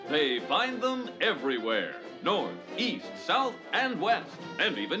They find them everywhere. North, east, south, and west,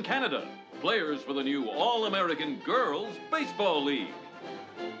 and even Canada. Players for the new All-American Girls Baseball League.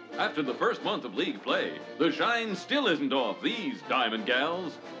 After the first month of league play, the shine still isn't off these diamond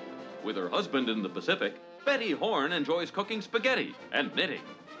gals. With her husband in the Pacific, Betty Horn enjoys cooking spaghetti and knitting.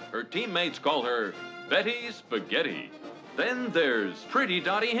 Her teammates call her Betty Spaghetti. Then there's Pretty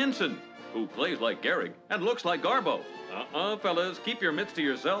Dottie Hinson, who plays like Gehrig and looks like Garbo. Fellas, keep your mitts to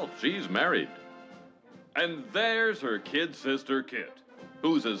yourself. She's married. And there's her kid sister, Kit,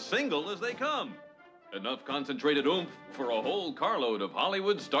 who's as single as they come. Enough concentrated oomph for a whole carload of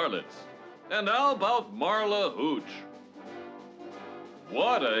Hollywood starlets. And how about Marla Hooch?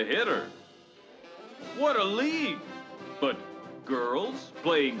 What a hitter. What a league. But girls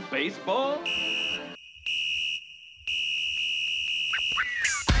playing baseball?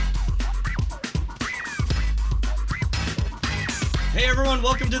 Hey everyone,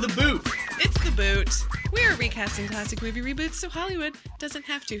 welcome to The Boot. It's The Boot. We are recasting classic movie reboots so Hollywood doesn't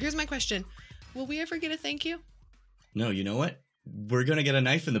have to. Here's my question. Will we ever get a thank you? No, you know what? We're going to get a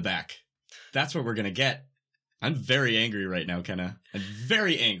knife in the back. That's what we're going to get. I'm very angry right now, Kenna. I'm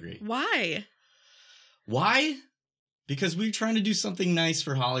very angry. Why? Why? Because we're trying to do something nice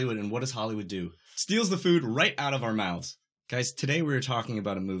for Hollywood, and what does Hollywood do? Steals the food right out of our mouths. Guys, today we're talking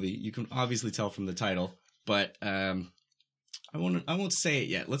about a movie. You can obviously tell from the title, but I won't say it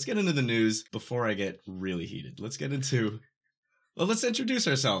yet. Let's get into the news before I get really heated. Let's introduce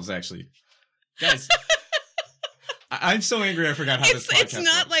ourselves, actually. Guys, I'm so angry I forgot how this podcast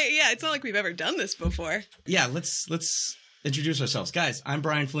It's not like we've ever done this before. Yeah, let's introduce ourselves. Guys, I'm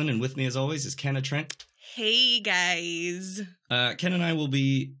Brian Flynn, and with me as always is Kenna Trent. Hey, guys. Ken and I will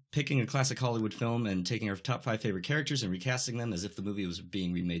be picking a classic Hollywood film and taking our top 5 favorite characters and recasting them as if the movie was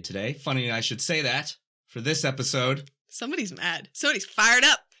being remade today. Funny I should say that for this episode. Somebody's mad. Somebody's fired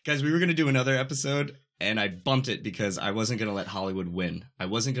up. Guys, we were going to do another episode, and I bumped it because I wasn't going to let Hollywood win. I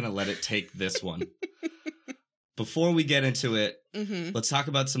wasn't going to let it take this one. Before we get into it, let's talk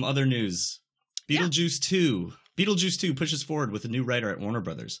about some other news. Beetlejuice 2. Beetlejuice 2 pushes forward with a new writer at Warner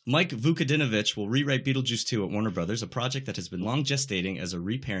Brothers. Mike Vukadinovich will rewrite Beetlejuice 2 at Warner Brothers, a project that has been long gestating as a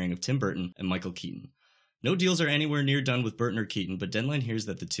repairing of Tim Burton and Michael Keaton. No deals are anywhere near done with Burton or Keaton, but Deadline hears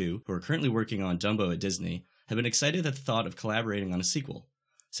that the two, who are currently working on Dumbo at Disney, have been excited at the thought of collaborating on a sequel.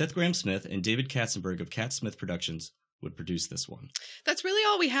 Seth Grahame-Smith and David Katzenberg of Cat Smith Productions would produce this one. That's really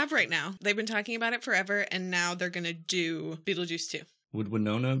all we have right now. They've been talking about it forever, and now they're going to do Beetlejuice 2. Would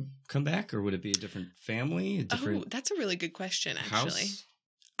Winona come back, or would it be a different family? Oh, that's a really good question, actually. House?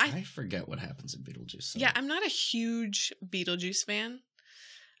 I forget what happens in Beetlejuice. So. Yeah, I'm not a huge Beetlejuice fan.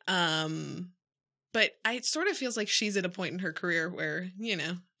 But it sort of feels like she's at a point in her career where,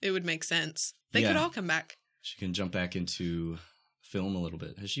 it would make sense. They could all come back. She can jump back into film a little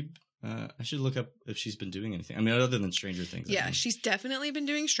bit. Has she? I should look up if she's been doing anything. I mean, other than Stranger Things. Yeah, she's definitely been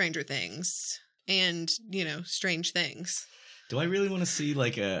doing Stranger Things and, Strange Things. Do I really want to see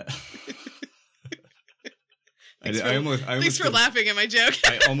like a... Thanks for laughing at my joke.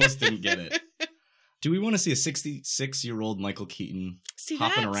 I almost didn't get it. Do we want to see a 66-year-old Michael Keaton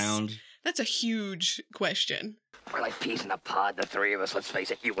hopping around? That's a huge question. We're like peas in a pod, the three of us. Let's face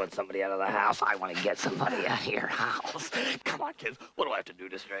it, you want somebody out of the house. I want to get somebody out of your house. Come on, kids. What do I have to do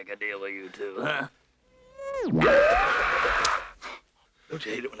to strike a deal with you two, huh? Don't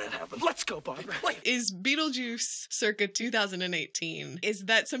you hate it when that happens? Let's go, Barbara. Is Beetlejuice circa 2018, is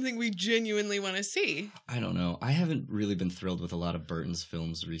that something we genuinely want to see? I don't know. I haven't really been thrilled with a lot of Burton's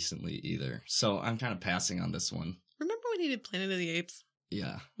films recently either. So I'm kind of passing on this one. Remember when he did Planet of the Apes?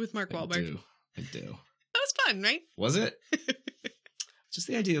 Yeah. With Mark Wahlberg? I do. That was fun, right? Was it? Just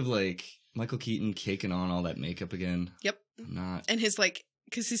the idea of like Michael Keaton caking on all that makeup again. Yep. Not. And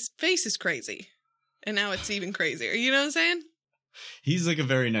because his face is crazy. And now it's even crazier. You know what I'm saying? He's like a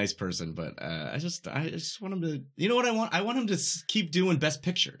very nice person, but I just want him to. You know what I want? I want him to keep doing Best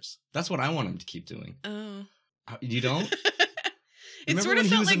Pictures. That's what I want him to keep doing. Oh. You don't? Remember sort when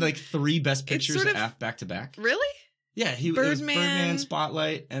of he was like, in like 3 Best Pictures back to back? Really? Yeah, it was Birdman,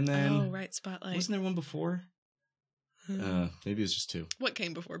 Spotlight, and then... Oh, right, Spotlight. Wasn't there one before? Maybe it was just 2. What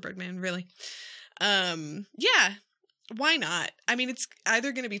came before Birdman, really? Yeah, why not? I mean, it's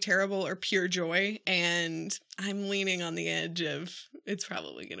either going to be terrible or pure joy, and I'm leaning on the edge of it's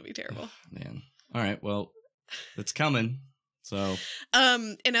probably going to be terrible. Man. All right, well, it's coming, so...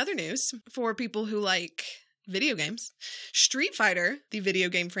 In other news, for people who like video games, Street Fighter, the video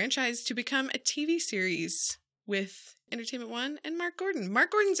game franchise, to become a TV series with Entertainment One and Mark Gordon.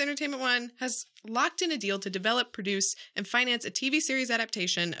 Mark Gordon's Entertainment One has locked in a deal to develop, produce, and finance a TV series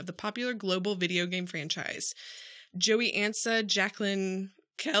adaptation of the popular global video game franchise. Joey Ansa, Jacqueline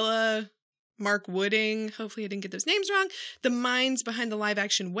Kella, Mark Wooding, hopefully I didn't get those names wrong, the minds behind the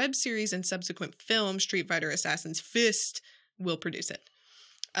live-action web series and subsequent film Street Fighter Assassin's Fist will produce it.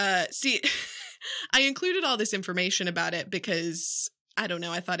 See, I included all this information about it because, I don't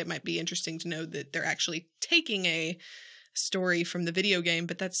know, I thought it might be interesting to know that they're actually taking a story from the video game,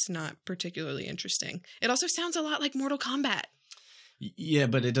 but that's not particularly interesting. It also sounds a lot like Mortal Kombat. Yeah,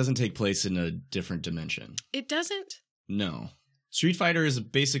 but it doesn't take place in a different dimension. It doesn't? No. Street Fighter is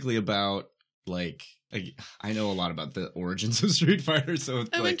basically about, like, I know a lot about the origins of Street Fighter, so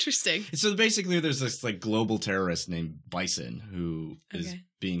it's interesting. So basically there's this, like, global terrorist named Bison who is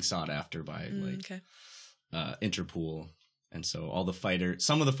being sought after by, Interpol. And so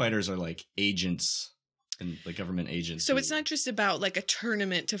some of the fighters are, like, agents and, like, government agents. So it's not just about, like, a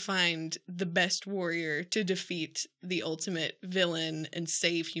tournament to find the best warrior to defeat the ultimate villain and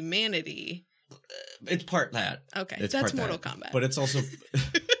save humanity. It's part that. Okay, that's Mortal Kombat. But it's also...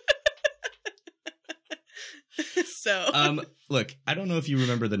 So... look, I don't know if you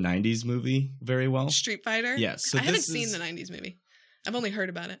remember the 90s movie very well. Street Fighter? Yes. So I haven't seen the 90s movie. I've only heard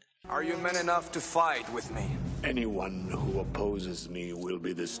about it. Are you men enough to fight with me? Anyone who opposes me will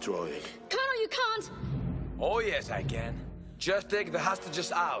be destroyed. Colonel, you can't! Oh, yes, I can. Just take the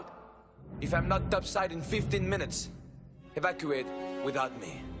hostages out. If I'm not topside in 15 minutes, evacuate without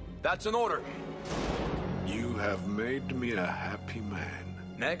me. That's an order. You have made me a happy man.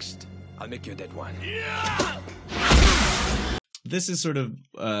 Next, I'll make you a dead one. This is sort of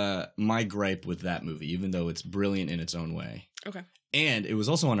my gripe with that movie, even though it's brilliant in its own way. Okay. And it was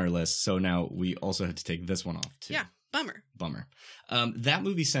also on our list, so now we also had to take this one off, too. Yeah, bummer. That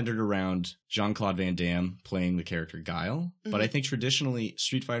movie centered around Jean-Claude Van Damme playing the character Guile, but I think traditionally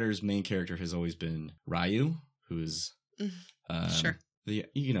Street Fighter's main character has always been Ryu, who is... Sure.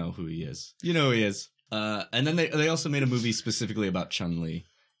 You know who he is. You know who he is. And then they also made a movie specifically about Chun-Li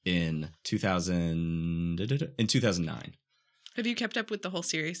in 2009. Have you kept up with the whole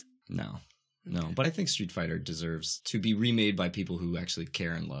series? No. But I think Street Fighter deserves to be remade by people who actually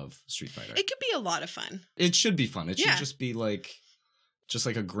care and love Street Fighter. It could be a lot of fun. It should be fun. It should just be like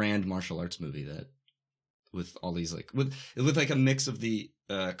a grand martial arts movie that with all these like with like a mix of the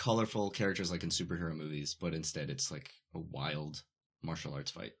colorful characters like in superhero movies, but instead it's like a wild martial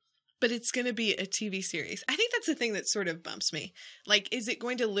arts fight. But it's going to be a TV series. I think that's the thing that sort of bumps me. Like, is it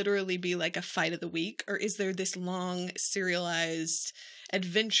going to literally be like a fight of the week, or is there this long serialized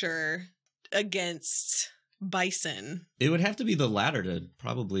adventure against Bison? It would have to be the latter to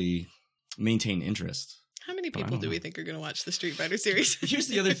probably maintain interest. How many people do we think are going to watch the Street Fighter series? Here's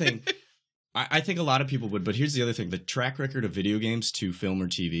the other thing. I think a lot of people would, but here's the other thing. The track record of video games to film or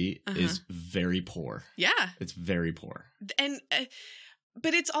TV is very poor. Yeah. It's very poor. And...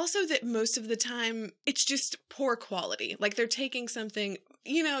 but it's also that most of the time, it's just poor quality. Like, they're taking something,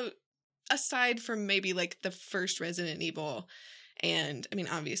 you know, aside from maybe, like, the first Resident Evil and, I mean,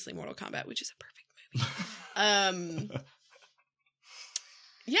 obviously Mortal Kombat, which is a perfect movie.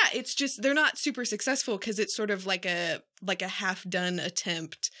 Yeah, it's just, they're not super successful because it's sort of like a half-done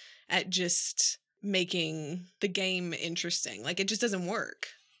attempt at just making the game interesting. Like, it just doesn't work.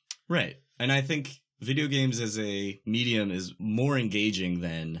 Right. And I think... video games as a medium is more engaging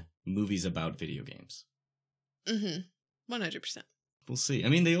than movies about video games. 100%. We'll see. I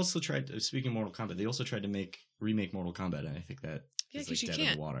mean, they also tried, speaking of Mortal Kombat, they also tried to remake Mortal Kombat, and I think that is like dead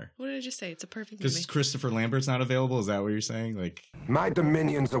in the water. What did I just say? It's a perfect movie. Because Christopher Lambert's not available? Is that what you're saying? Like, my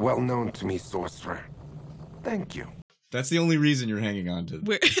dominions are well known to me, sorcerer. Thank you. That's the only reason you're hanging on to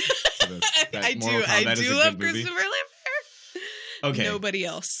this. I do love Christopher Lambert. Okay. Nobody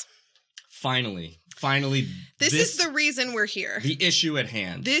else. Finally, this is the reason we're here. The issue at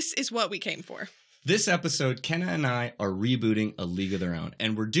hand. This is what we came for. This episode, Kenna and I are rebooting A League of Their Own,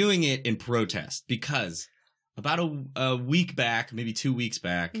 and we're doing it in protest because about a week back, maybe 2 weeks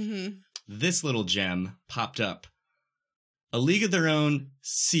back, this little gem popped up. A League of Their Own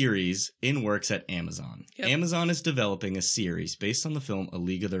series in works at Amazon. Yep. Amazon is developing a series based on the film A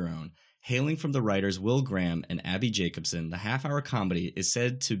League of Their Own. Hailing from the writers Will Graham and Abby Jacobson, the half-hour comedy is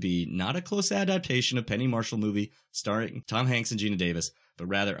said to be not a close adaptation of Penny Marshall movie starring Tom Hanks and Geena Davis, but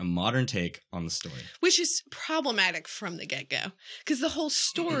rather a modern take on the story. Which is problematic from the get-go. Because the whole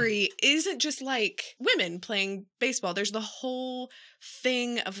story isn't just like women playing baseball. There's the whole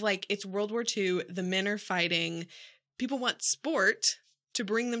thing of like, it's World War II, the men are fighting, people want sport to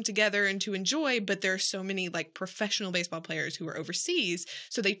bring them together and to enjoy, but there are so many like professional baseball players who are overseas,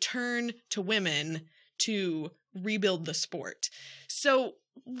 so they turn to women to rebuild the sport. So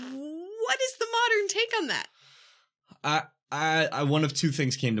what is the modern take on that? I one of two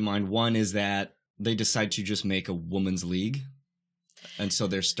things came to mind. One is that they decide to just make a women's league. And so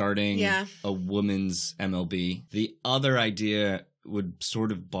they're starting a women's MLB. The other idea would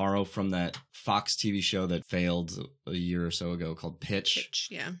sort of borrow from that Fox TV show that failed a year or so ago called Pitch.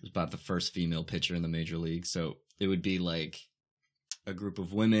 Yeah. It was about the first female pitcher in the major league. So it would be like a group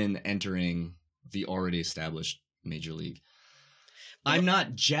of women entering the already established major league. I'm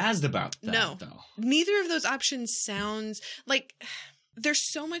not jazzed about that, though. Neither of those options sounds like there's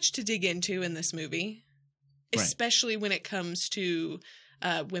so much to dig into in this movie, especially when it comes to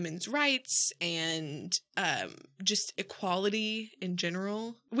women's rights and just equality in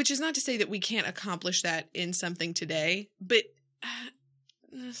general, which is not to say that we can't accomplish that in something today, but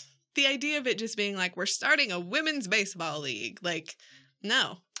the idea of it just being like, we're starting a women's baseball league, like,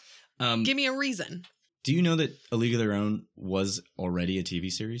 no. Give me a reason. Do you know that A League of Their Own was already a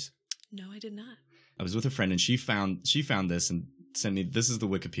TV series? No, I did not. I was with a friend and she found this and sent me, this is the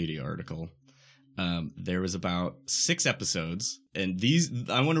Wikipedia article. There was about 6 episodes, and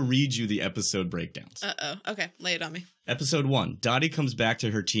I want to read you the episode breakdowns. Okay, lay it on me. Episode 1, Dottie comes back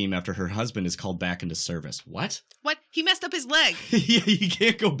to her team after her husband is called back into service. What? What? He messed up his leg. Yeah, he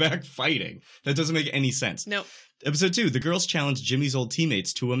can't go back fighting. That doesn't make any sense. Nope. Episode 2, the girls challenge Jimmy's old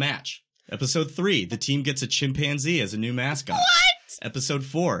teammates to a match. Episode 3, the team gets a chimpanzee as a new mascot. What? Episode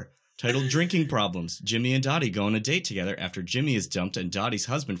 4, titled Drinking Problems. Jimmy and Dottie go on a date together after Jimmy is dumped and Dottie's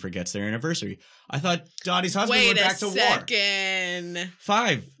husband forgets their anniversary. I thought Dottie's husband went back to war. Wait a second.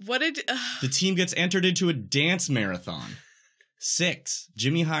 5, What did... the team gets entered into a dance marathon. 6,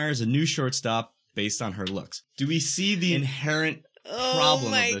 Jimmy hires a new shortstop based on her looks. Do we see the inherent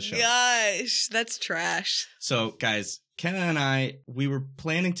problem of the show? Oh my gosh, that's trash. So, guys, Kenna and I, we were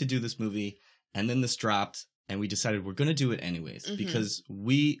planning to do this movie, and then this dropped, and we decided we're going to do it anyways, because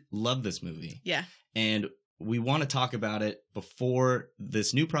we love this movie. Yeah. And we want to talk about it before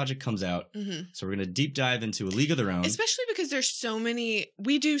this new project comes out. So we're going to deep dive into A League of Their Own. Especially because there's so many,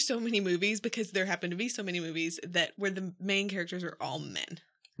 we do so many movies because there happen to be so many movies where the main characters are all men.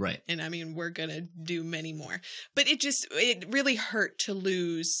 Right. And I mean, we're going to do many more. But it really hurt to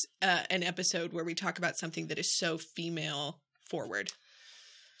lose an episode where we talk about something that is so female forward.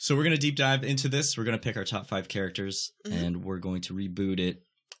 So we're going to deep dive into this. We're going to pick our top 5 characters and we're going to reboot it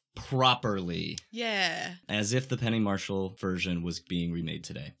properly. Yeah. As if the Penny Marshall version was being remade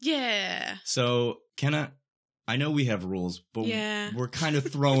today. Yeah. So, Kenna, I know we have rules, but we're kind of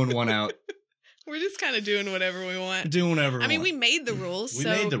throwing one out. We're just kind of doing whatever we want. Doing whatever we want. I mean, we made the rules, we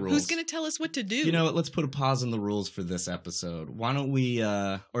made the rules. Who's going to tell us what to do? You know what? Let's put a pause on the rules for this episode. Why don't we,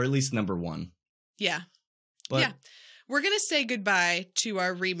 or at least number 1. Yeah. But, yeah. We're going to say goodbye to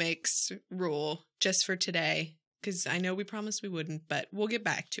our remakes rule just for today, because I know we promised we wouldn't, but we'll get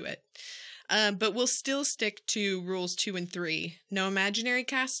back to it. But we'll still stick to rules 2 and 3. No imaginary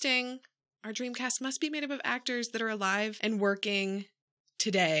casting. Our dream cast must be made up of actors that are alive and working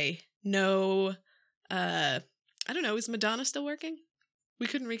today. No, I don't know, is Madonna still working? We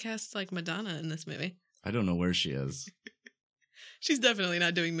couldn't recast, like, Madonna in this movie. I don't know where she is. She's definitely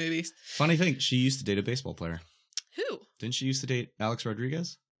not doing movies. Funny thing, she used to date a baseball player. Who? Didn't she used to date Alex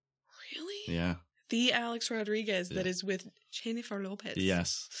Rodriguez? Really? Yeah. The Alex Rodriguez that is with Jennifer Lopez.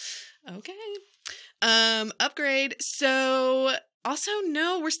 Yes. Okay. Upgrade. So, also,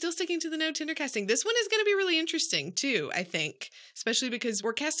 no, we're still sticking to the no Tinder casting. This one is going to be really interesting, too, I think. Especially because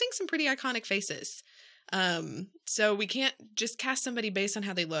we're casting some pretty iconic faces. So we can't just cast somebody based on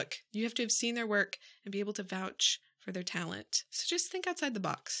how they look. You have to have seen their work and be able to vouch for their talent. So just think outside the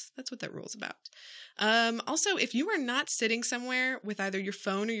box. That's what that rule's about. Also, if you are not sitting somewhere with either your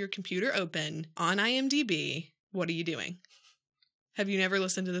phone or your computer open on IMDb, what are you doing? Have you never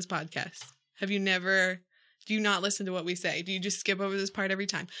listened to this podcast? Do you not listen to what we say? Do you just skip over this part every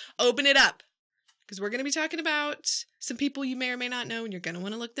time? Open it up, because we're going to be talking about some people you may or may not know, and you're going to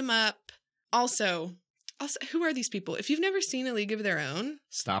want to look them up. Also, who are these people? If you've never seen A League of Their Own,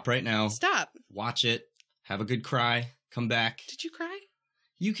 stop right now. Stop. Watch it. Have a good cry. Come back. Did you cry?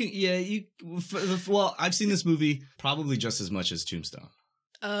 You can, well, I've seen this movie probably just as much as Tombstone.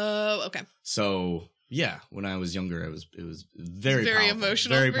 Oh, okay. So, yeah, when I was younger, it was very powerful,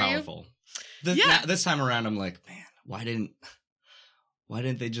 emotional, very for powerful. This time around, I'm like, man, why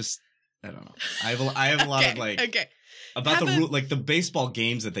didn't they just? I don't know. I have a lot of about the baseball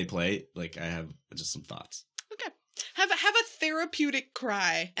games that they play. Like, I have just some thoughts. Okay, have a therapeutic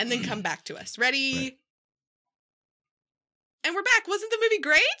cry and then come back to us. Ready? Right. And we're back. Wasn't the movie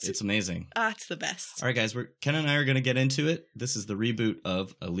great? It's amazing. It's the best. All right, guys, Ken and I are going to get into it. This is the reboot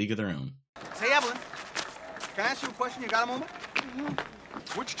of A League of Their Own. Say, Evelyn, can I ask you a question? You got a moment?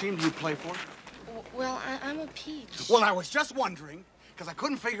 Which team do you play for? Well, I'm a peach. Well, I was just wondering, because I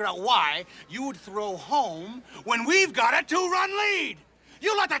couldn't figure out why you would throw home when we've got a 2-run lead.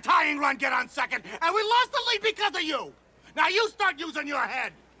 You let the tying run get on second, and we lost the lead because of you. Now you start using your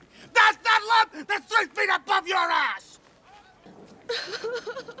head. That's that lump that's 3 feet above your ass.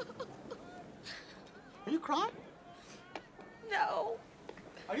 Are you crying? No.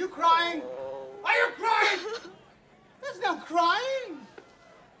 Are you crying? Are you crying? There's no crying.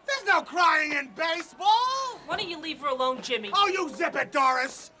 There's no crying in baseball. Why don't you leave her alone, Jimmy? Oh, you zip it,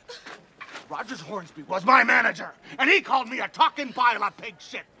 Doris. Rogers Hornsby was my manager, and he called me a talking pile of pig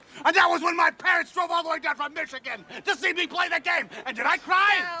shit. And that was when my parents drove all the way down from Michigan to see me play the game. And did I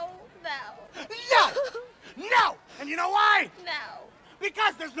cry? No. No! No! And you know why? No.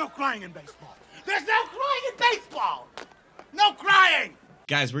 Because there's no crying in baseball. There's no crying in baseball! No crying!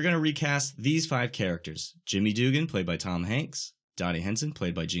 Guys, we're going to recast these 5 characters. Jimmy Dugan, played by Tom Hanks. Dottie Henson,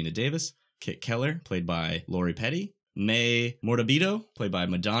 played by Gina Davis. Kit Keller, played by Lori Petty. May Morabito, played by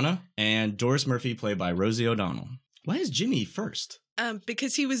Madonna. And Doris Murphy, played by Rosie O'Donnell. Why is Jimmy first?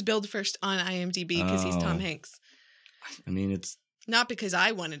 Because he was billed first on IMDb because he's Tom Hanks. I mean, it's... Not because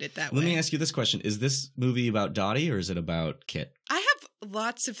I wanted it that way. Let me ask you this question. Is this movie about Dottie or is it about Kit? I have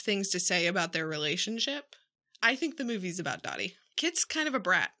lots of things to say about their relationship. I think the movie's about Dottie. Kit's kind of a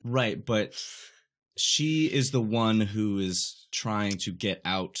brat. Right, but she is the one who is trying to get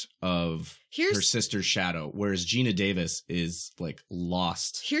out of her sister's shadow, whereas Gina Davis is, like,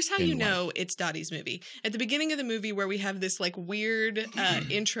 lost. Here's how you know it's Dottie's movie. At the beginning of the movie where we have this, like, weird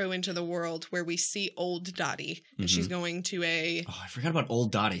intro into the world where we see old Dottie, and she's going to a... Oh, I forgot about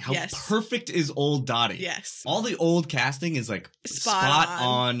old Dottie. How perfect is old Dottie? Yes. All the old casting is, like, spot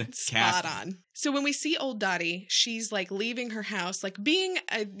on casting. Spot on. So when we see old Dottie, she's, like, leaving her house, like, being,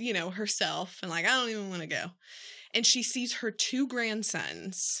 herself, and, like, I don't even want to go. And she sees her 2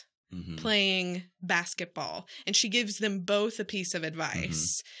 grandsons playing basketball, and she gives them both a piece of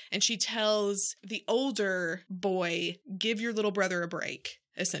advice. And she tells the older boy, give your little brother a break,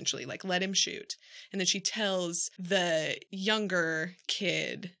 essentially, like, let him shoot. And then she tells the younger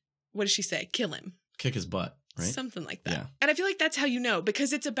kid, what does she say? Kill him. Kick his butt. Right? Something like that. Yeah. And I feel like that's how you know,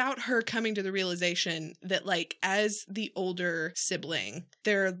 because it's about her coming to the realization that, like, as the older sibling,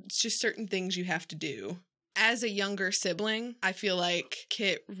 there are just certain things you have to do. As a younger sibling, I feel like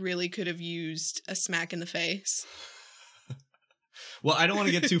Kit really could have used a smack in the face. Well, I don't want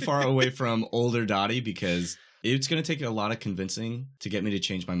to get too far away from older Dottie because it's going to take a lot of convincing to get me to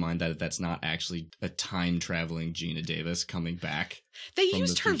change my mind that that's not actually a time-traveling Gina Davis coming back. They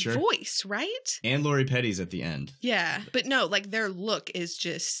used her voice, right? And Lori Petty's at the end. Yeah, but no, like, their look is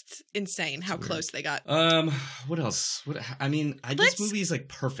just insane how close they got. What else? This movie is, like,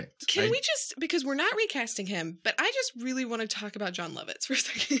 perfect. Can we just, because we're not recasting him, but I just really want to talk about John Lovitz for a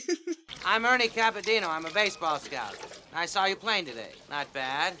second. I'm Ernie Capadino. I'm a baseball scout. I saw you playing today. Not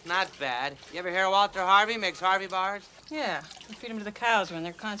bad, not bad. You ever hear Walter Harvey makes Harvey bars? Yeah, we feed them to the cows when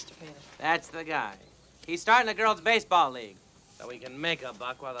they're constipated. That's the guy. He's starting a girls' baseball league, so we can make a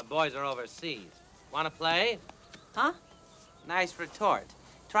buck while the boys are overseas. Want to play? Huh? Nice retort.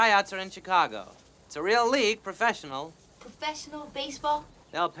 Tryouts are in Chicago. It's a real league, professional. Professional baseball?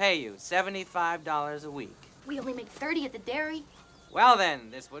 They'll pay you $75 a week. We only make 30 at the dairy. Well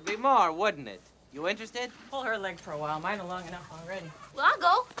then, this would be more, wouldn't it? You interested? Pull her leg for a while. Mine are long enough already. Well, I'll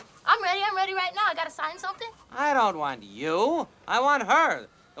go. I'm ready right now. I gotta sign something. I don't want you. I want her,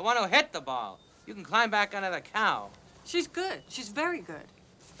 the one who hit the ball. You can climb back under the cow. She's good. She's very good.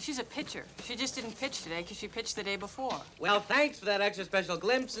 She's a pitcher. She just didn't pitch today because she pitched the day before. Well, thanks for that extra special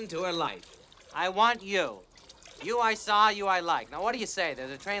glimpse into her life. I want you. You I saw, you I like. Now, what do you say?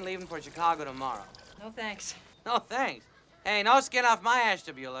 There's a train leaving for Chicago tomorrow. No thanks. No thanks. Hey, no skin off my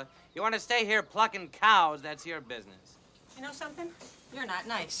Ashtabula. You want to stay here plucking cows, that's your business. You know something? You're not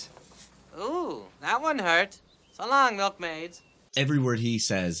nice. Ooh, that one hurt. So long, milkmaids. Every word he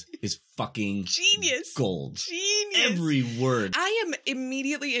says is fucking genius. Gold. Genius. Every word. I am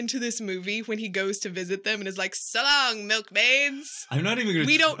immediately into this movie when he goes to visit them and is like, so long, milkmaids. I'm not even going to...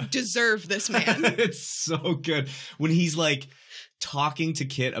 We don't deserve this man. It's so good. When he's like talking to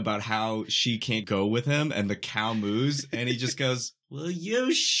Kit about how she can't go with him and the cow moves and he just goes, will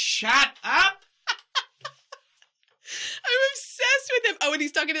you shut up? I'm obsessed with him. Oh, and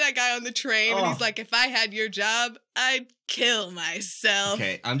he's talking to that guy on the train, and he's like, if I had your job, I'd kill myself.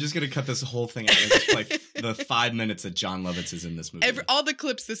 Okay, I'm just going to cut this whole thing out and just play the 5 minutes that John Lovitz is in this movie. All the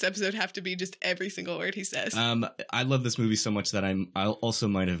clips this episode have to be just every single word he says. I love this movie so much that I also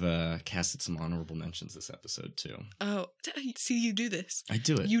might have casted some honorable mentions this episode, too. Oh, see, you do this. I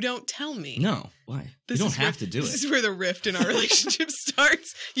do it. You don't tell me. No, why? You don't have to do it. This is where the rift in our relationship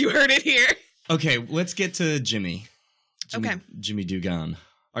starts. You heard it here. Okay, let's get to Jimmy. Jimmy Dugan.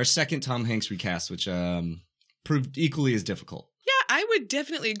 Our second Tom Hanks recast, which proved equally as difficult. Yeah, I would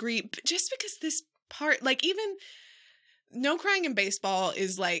definitely agree. But just because this part, like even No Crying in Baseball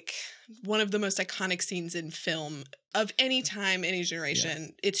is like one of the most iconic scenes in film of any time, any generation.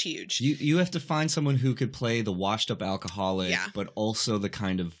 Yeah. It's huge. You have to find someone who could play the washed up alcoholic, but also the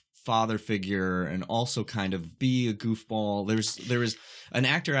kind of father figure and also kind of be a goofball. There was an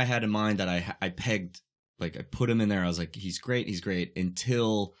actor I had in mind that I pegged. Like, I put him in there. I was like, he's great,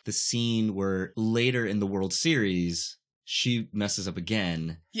 until the scene where later in the World Series, she messes up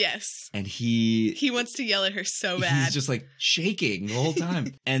again. Yes. And he wants to yell at her so bad. He's just like shaking the whole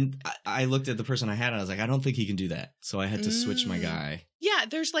time. And I looked at the person I had and I was like, I don't think he can do that. So I had to switch my guy. Yeah,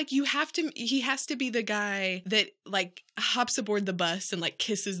 there's like, he has to be the guy that like hops aboard the bus and like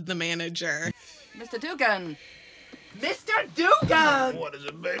kisses the manager. Mr. Dugan. Mr. Dugan! What is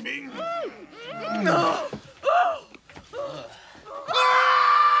it, baby? No!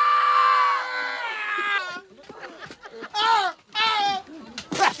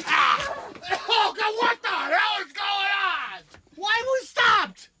 Oh, God, what the hell is going on? Why we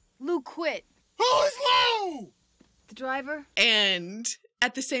stopped? Lou quit. Who's Lou? The driver. And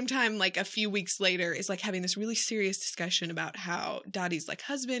at the same time, like a few weeks later, is like having this really serious discussion about how Dottie's like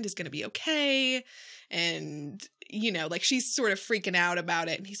husband is going to be okay. And, you know, like she's sort of freaking out about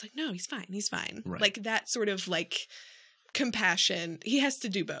it. And he's like, no, he's fine. He's fine. Right. Like that sort of like compassion. He has to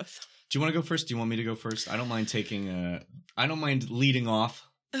do both. Do you want to go first? Do you want me to go first? I don't mind I don't mind leading off.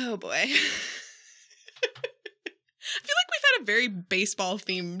 Oh, boy. I feel like we've had a very baseball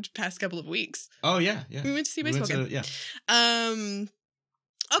themed past couple of weeks. Oh, yeah. We went to see a baseball game. Yeah.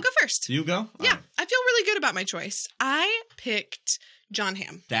 I'll go first. You go? Yeah. I feel really good about my choice. I picked Jon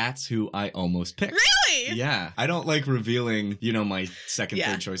Hamm. That's who I almost picked. Really? Yeah. I don't like revealing, my second,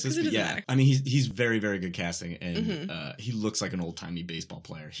 third choices. But yeah. Matter. I mean, he's very, very good casting. And he looks like an old-timey baseball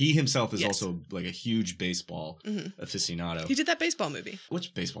player. He himself is also like a huge baseball aficionado. He did that baseball movie.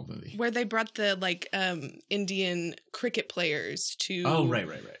 Which baseball movie? Where they brought the Indian cricket players to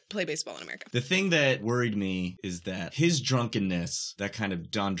play baseball in America. The thing that worried me is that his drunkenness, that kind of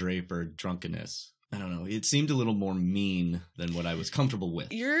Don Draper drunkenness, I don't know. It seemed a little more mean than what I was comfortable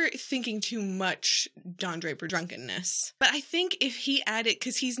with. You're thinking too much Don Draper drunkenness. But I think if he added,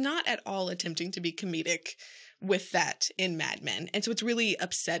 because he's not at all attempting to be comedic with that in Mad Men. And so it's really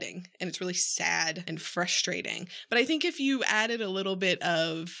upsetting and it's really sad and frustrating. But I think if you added a little bit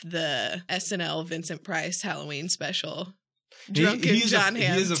of the SNL Vincent Price Halloween special, drunken Jon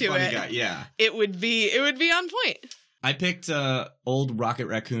Hamm to it, guy, yeah. it would be on point. I picked old Rocket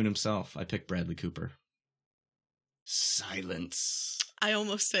Raccoon himself. I picked Bradley Cooper. Silence. I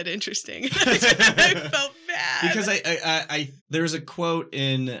almost said interesting. I felt bad. Because I there's a quote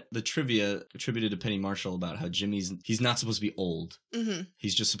in the trivia attributed to Penny Marshall about how he's not supposed to be old. Mm-hmm.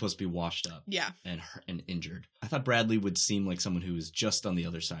 He's just supposed to be washed up. Yeah. And injured. I thought Bradley would seem like someone who is just on the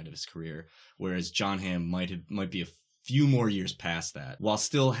other side of his career, whereas Jon Hamm might be a few more years past that, while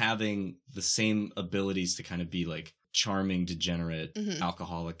still having the same abilities to kind of be like charming, degenerate,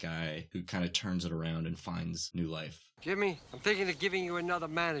 alcoholic guy who kind of turns it around and finds new life. Jimmy, I'm thinking of giving you another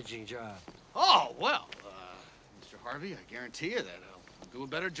managing job. Oh, well, Mr. Harvey, I guarantee you that I'll do a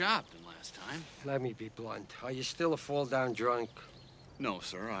better job than last time. Let me be blunt. Are you still a fall-down drunk? No,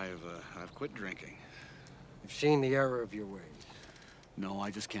 sir. I've quit drinking. You've seen the error of your ways. No, I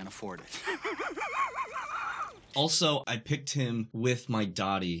just can't afford it. Also, I picked him with my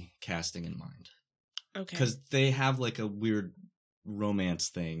Dottie casting in mind. Okay. Because they have like a weird romance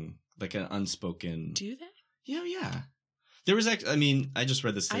thing, like an unspoken... Do they? Yeah. There was actually, I just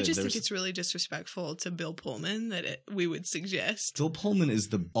read this today. I just think it's really disrespectful to Bill Pullman that we would suggest. Bill Pullman is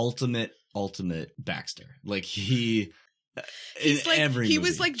the ultimate Baxter. Like he's like, every he movie.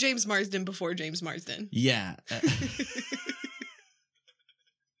 was like James Marsden before James Marsden. Yeah.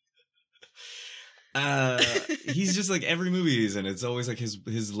 He's just like every movie he's in. It's always like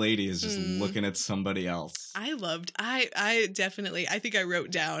his lady is just looking at somebody else. I definitely, I think I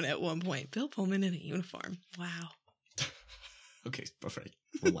wrote down at one point, Bill Pullman in a uniform. Wow. Okay, perfect.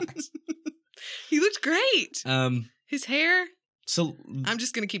 Relax. He looked great. His hair. So I'm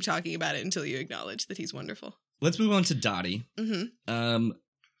just going to keep talking about it until you acknowledge that he's wonderful. Let's move on to Dottie. Mm-hmm.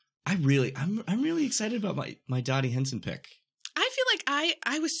 I'm really excited about my Dottie Henson pick. I feel like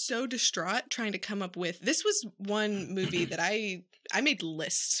I was so distraught trying to come up with, this was one movie that I made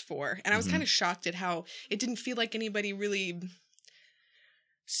lists for, and I was kind of shocked at how it didn't feel like anybody really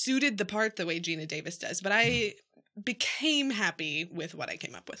suited the part the way Geena Davis does, but I became happy with what I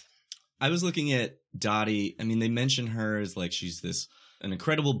came up with. I was looking at Dottie. I mean, they mention her as like she's this an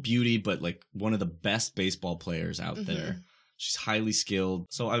incredible beauty, but like one of the best baseball players out there. She's highly skilled.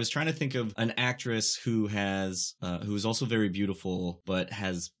 So I was trying to think of an actress who is also very beautiful, but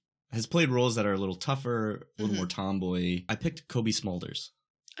has played roles that are a little tougher, a little more tomboy. I picked Cobie Smulders.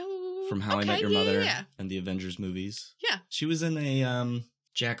 Oh, from How I Met Your Mother and the Avengers movies. Yeah. She was in a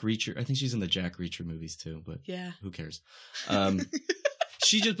Jack Reacher. I think she's in the Jack Reacher movies too, but who cares? To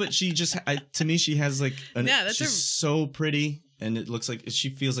me, she has like, she's so pretty. And it looks like she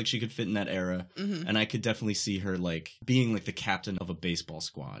feels like she could fit in that era. And I could definitely see her like being like the captain of a baseball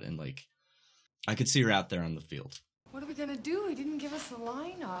squad. And like, I could see her out there on the field. What are we going to do? He didn't give us a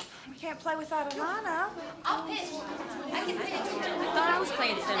lineup. We can't play without a lineup. I'll pitch. I can pitch. I thought I was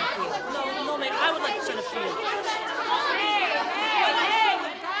playing center field. No, man, I would like center field. Hey,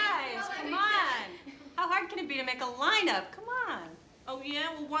 guys, come on. How hard can it be to make a lineup? Come on. Oh,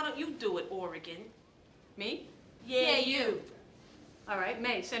 yeah? Well, why don't you do it, Oregon? Me? Yeah, you. All right,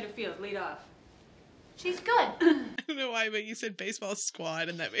 May, center field, lead off. She's good. I don't know why, but you said baseball squad,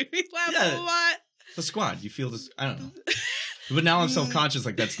 and that made me laugh a lot. The squad. You feel this? I don't know. But now I'm self-conscious,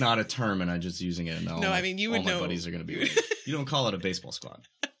 like that's not a term, and I'm just using it. And all you would know. All my buddies are going to be like, you don't call it a baseball squad.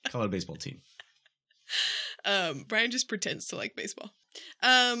 Call it a baseball team. Brian just pretends to like baseball.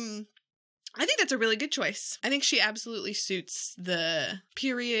 I think that's a really good choice. I think she absolutely suits the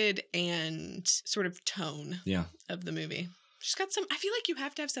period and sort of tone of the movie. She's got I feel like you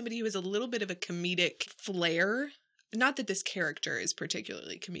have to have somebody who has a little bit of a comedic flair. Not that this character is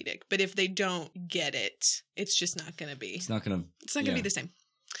particularly comedic, but if they don't get it, it's just not going to be. It's not going to be the same.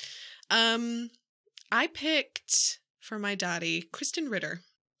 I picked for my Dottie, Kristen Ritter.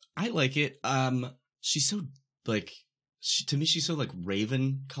 I like it. She's so like, to me, she's so like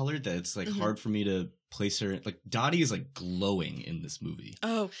raven colored that it's like hard for me to place her. Like Dottie is like glowing in this movie.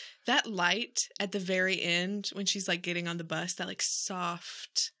 Oh, that light at the very end when she's like getting on the bus, that like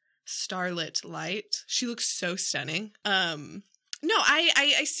soft starlit light. She looks so stunning. No,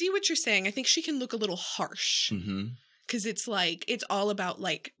 I see what you're saying. I think she can look a little harsh because it's like, it's all about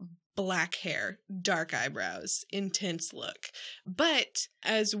like black hair, dark eyebrows, intense look. But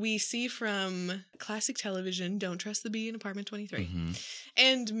as we see from classic television, Don't Trust the Bee in Apartment 23,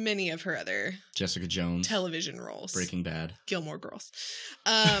 and many of her other Jessica Jones television roles, Breaking Bad, Gilmore Girls.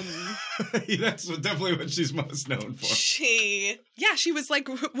 That's definitely what she's most known for. She was like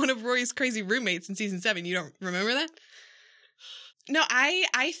one of Rory's crazy roommates in season 7. You don't remember that? No,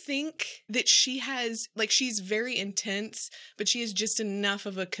 I think that she has, like, she's very intense, but she has just enough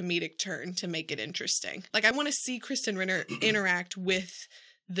of a comedic turn to make it interesting. Like, I want to see Kristen Ritter interact with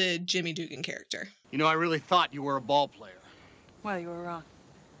the Jimmy Dugan character. You know, I really thought you were a ball player. Well, you were wrong.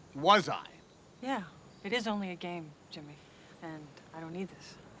 Was I? Yeah, it is only a game, Jimmy. And I don't need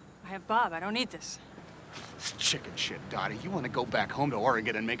this. I have Bob. I don't need this. It's chicken shit, Dottie. You want to go back home to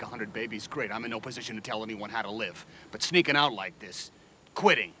Oregon and make 100 babies? Great. I'm in no position to tell anyone how to live. But sneaking out like this,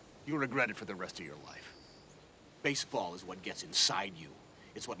 quitting, you'll regret it for the rest of your life. Baseball is what gets inside you.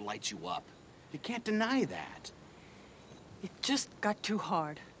 It's what lights you up. You can't deny that. It just got too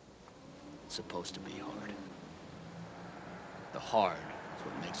hard. It's supposed to be hard. The hard is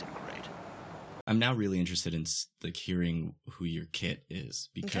what makes it great. I'm now really interested in like hearing who your kit is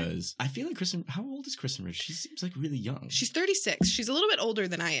because I feel like how old is Kristen Ritter? She seems like really young. She's 36. She's a little bit older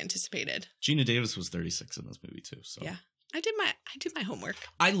than I anticipated. Gina Davis was 36 in this movie too. So yeah, I did my homework.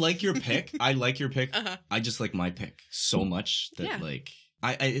 I like your pick. I just like my pick so much that like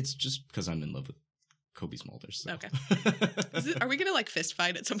I it's just because I'm in love with Cobie Smulders. So. Okay. Are we gonna like fist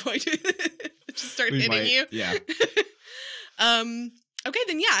fight at some point? Just start hitting you? Yeah. Okay,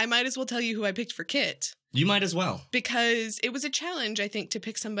 then I might as well tell you who I picked for Kit. You might as well. Because it was a challenge, I think, to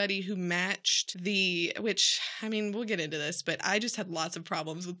pick somebody who matched which, I mean, we'll get into this, but I just had lots of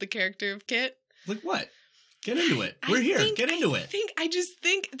problems with the character of Kit. Like what? Get into it. We're here. Get into it. I just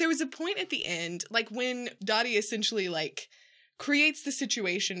think there was a point at the end, like when Dottie essentially like creates the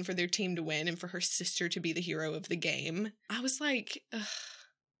situation for their team to win and for her sister to be the hero of the game. I was like, ugh,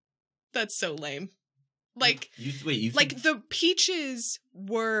 that's so lame. Like, you think the Peaches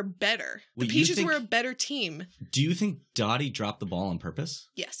were better. The Peaches were a better team. Do you think Dottie dropped the ball on purpose?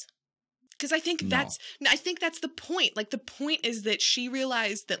 Yes. Because I think that's the point. Like, the point is that she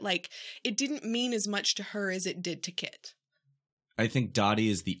realized that, like, it didn't mean as much to her as it did to Kit. I think Dottie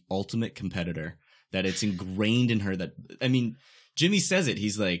is the ultimate competitor, that it's ingrained in her that, I mean, Jimmy says it.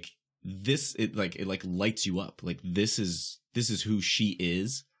 He's like, it lights you up. Like, this is who she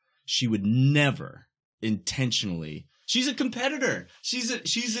is. She would never intentionally. She's a competitor. She's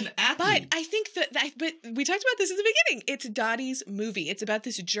an athlete. But I think but we talked about this at the beginning. It's Dottie's movie. It's about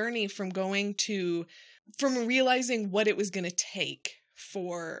this journey from realizing what it was going to take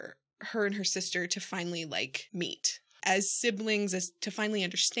for her and her sister to finally like meet as siblings, as to finally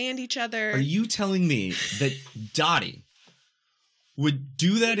understand each other. Are you telling me that Dottie would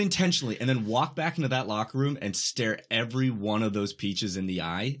do that intentionally and then walk back into that locker room and stare every one of those peaches in the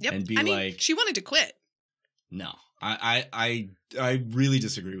eye and be like, she wanted to quit. No, I really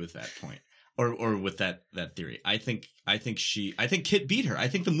disagree with that point or with that theory. I think Kit beat her. I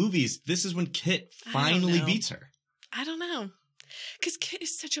think the movies, this is when Kit finally beats her. I don't know. Because Kit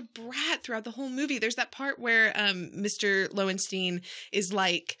is such a brat throughout the whole movie. There's that part where Mr. Lowenstein is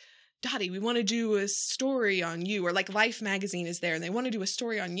like, Dottie, we want to do a story on you. Or like Life magazine is there and they want to do a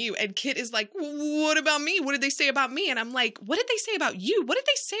story on you. And Kit is like, what about me? What did they say about me? And I'm like, what did they say about you? What did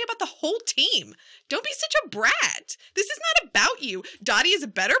they say about the whole team? Don't be such a brat. This is not about you. Dottie is a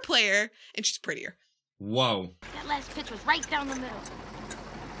better player and she's prettier. Whoa. That last pitch was right down the middle.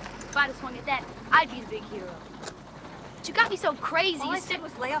 If I'd have swung at that, I'd be the big hero. But you got me so crazy. All I said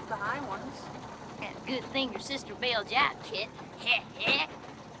was lay off the high ones. Yeah, good thing your sister bailed you out, Kit.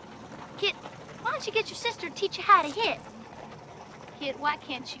 Kit, why don't you get your sister to teach you how to hit? Kit, why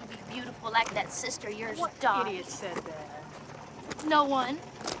can't you be beautiful like that sister of yours, What Dottie? idiot said that? No one.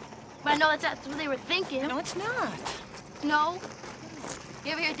 But I know that's what they were thinking. No, it's not. No?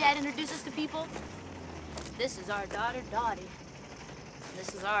 You ever hear Dad introduce us to people? This is our daughter, Dottie.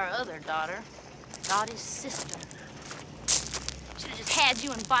 This is our other daughter, Dottie's sister. Should have just had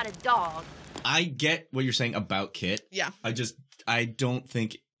you and bought a dog. I get what you're saying about Kit. Yeah. I don't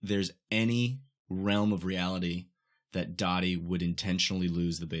think there's any realm of reality that Dottie would intentionally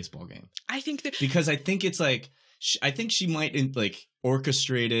lose the baseball game. I think that because I think it's like I think she might like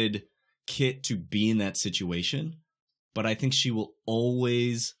orchestrated Kit to be in that situation, but I think she will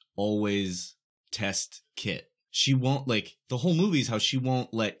always test Kit. She won't like the whole movie is how she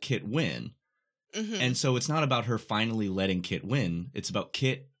won't let Kit win. Mm-hmm. And so it's not about her finally letting Kit win. It's about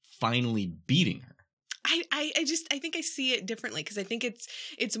Kit finally beating her. I think I see it differently because I think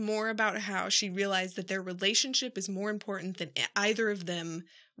it's more about how she realized that their relationship is more important than either of them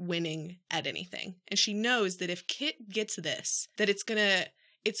winning at anything. And she knows that if Kit gets this, that it's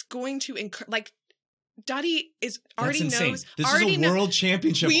going to like Dottie is already That's insane. knows. This already is a world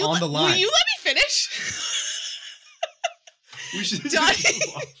championship on the line. Will you let me finish? We should Dottie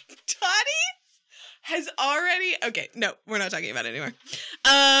has already. Okay, no, we're not talking about it anymore.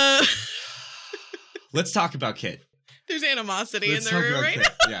 Let's talk about Kit. There's animosity Let's in the talk room about right Kit.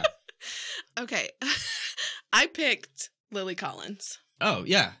 now. Yeah. Okay. I picked Lily Collins. Oh,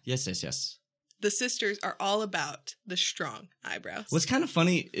 yeah. Yes. The sisters are all about the strong eyebrows. What's kind of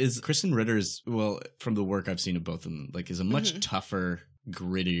funny is Kristen Ritter's, well, from the work I've seen of both of them, like is a much tougher,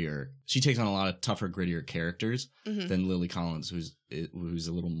 grittier. She takes on a lot of tougher, grittier characters than Lily Collins, who's a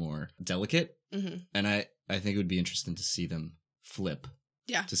little more delicate. And I think it would be interesting to see them flip.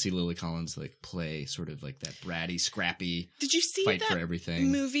 Yeah. To see Lily Collins like play sort of like that bratty, scrappy. Did you see fight that for everything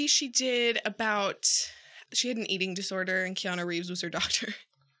movie she did about? She had an eating disorder and Keanu Reeves was her doctor.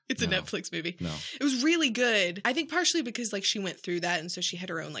 It's a Netflix movie. No. It was really good. I think partially because like she went through that and so she had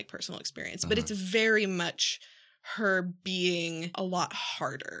her own like personal experience. But it's very much her being a lot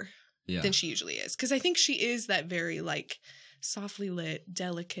harder than she usually is. Because I think she is that very like softly lit,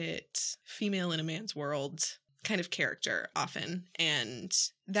 delicate female in a man's world kind of character often, and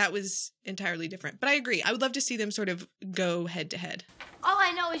that was entirely different. But I agree. I would love to see them sort of go head to head. All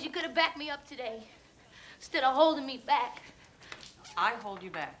I know is you could have backed me up today instead of holding me back. I hold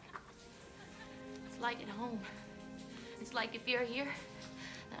you back. It's like at home. It's like if you're here,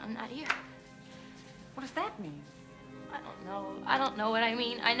 then I'm not here. What does that mean? I don't know. I don't know what I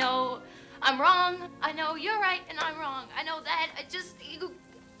mean. I know I'm wrong. I know you're right and I'm wrong. I know that.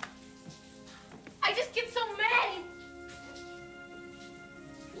 I just get so mad.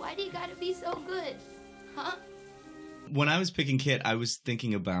 Why do you gotta be so good? Huh? When I was picking Kit, I was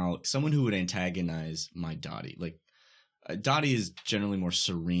thinking about someone who would antagonize my Dottie. Like, Dottie is generally more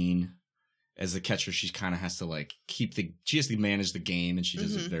serene. As a catcher, she kind of has to, like, she has to manage the game, and she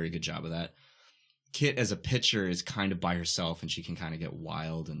does a very good job of that. Kit, as a pitcher, is kind of by herself, and she can kind of get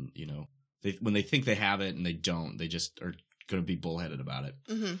wild, and, you know, when they think they have it and they don't, they just are going to be bullheaded about it.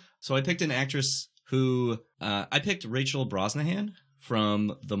 So I picked an actress who I picked Rachel Brosnahan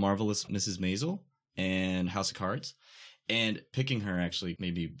from The Marvelous Mrs. Maisel and House of Cards. And picking her actually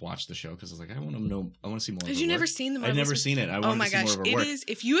made me watch the show because I was like, I want to see more of her work. Had you never seen The Marvelous? I've never seen it. I wanted to see more of her work.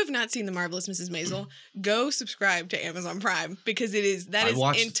 If you have not seen The Marvelous Mrs. Maisel, go subscribe to Amazon Prime because that is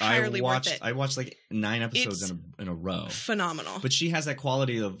entirely worth it. I watched like 9 episodes in a row. Phenomenal. But she has that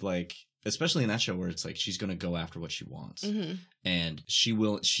quality of like, especially in that show where it's like she's going to go after what she wants. And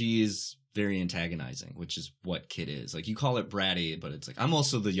she is very antagonizing, which is what Kit is. Like, you call it bratty, but it's like, I'm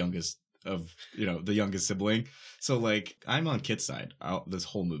also the youngest of, the youngest sibling. So, like, I'm on Kit's side. This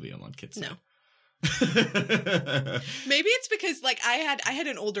whole movie, I'm on Kit's side. No. Maybe it's because, like, I had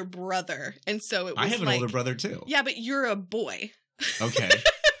an older brother, and so it was I have an older brother, too. Yeah, but you're a boy. Okay.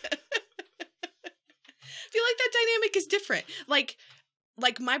 I feel like that dynamic is different. Like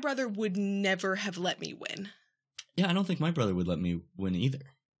my brother would never have let me win. Yeah, I don't think my brother would let me win either.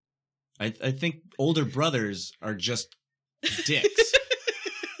 I think older brothers are just dicks.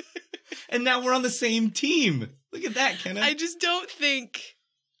 And now we're on the same team. Look at that, Kenna. I just don't think...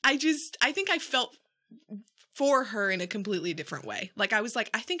 I think I felt for her in a completely different way. Like, I was like,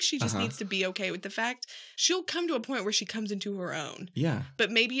 I think she just needs to be okay with the fact she'll come to a point where she comes into her own. Yeah.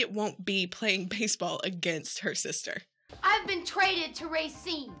 But maybe it won't be playing baseball against her sister. I've been traded to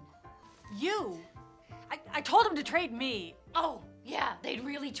Racine. You? I told him to trade me. Oh, yeah, they'd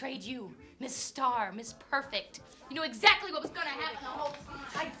really trade you. Miss Star, Miss Perfect. You know exactly what was gonna happen the whole time.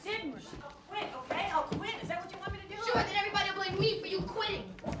 I didn't. I'll quit, okay? I'll quit. Is that what you want me to do? Sure, then everybody will blame me for you quitting.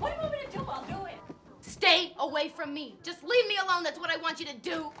 What do you want me to do? I'll do it. Stay away from me. Just leave me alone. That's what I want you to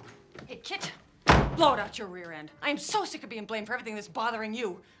do. Hey, Kit, blow it out your rear end. I am so sick of being blamed for everything that's bothering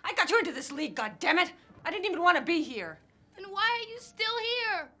you. I got you into this league, goddammit. I didn't even want to be here. Then why are you still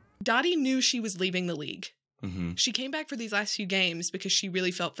here? Dottie knew she was leaving the league. Mm-hmm. She came back for these last few games because she really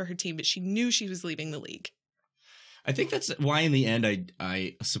felt for her team, but she knew she was leaving the league. I think that's why in the end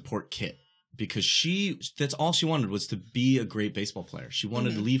I support Kit, because that's all she wanted was to be a great baseball player. She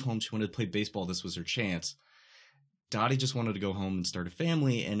wanted to leave home. She wanted to play baseball. This was her chance. Dottie just wanted to go home and start a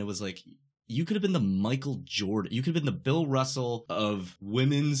family. And it was like, you could have been the Michael Jordan. You could have been the Bill Russell of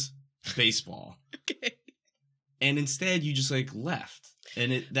women's baseball. Okay. And instead you just like left.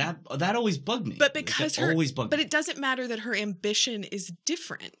 And that always bugged me. But because it doesn't matter that her ambition is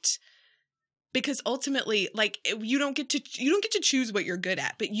different. Because ultimately, like, you don't get to choose what you're good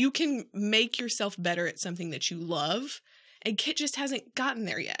at, but you can make yourself better at something that you love. And Kit just hasn't gotten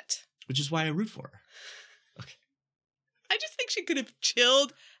there yet. Which is why I root for her. Okay. I just think she could have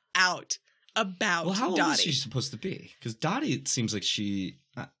chilled out about Well, how Dottie. old is she supposed to be? Because Dottie, it seems like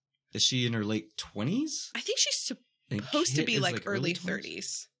is she in her late 20s? I think she's supposed to be like early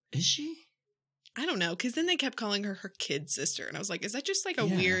 30s. Is she? I don't know, because then they kept calling her kid sister, and I was like, is that just like a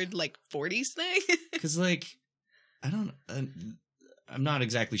weird like 40s thing? Because like, I'm not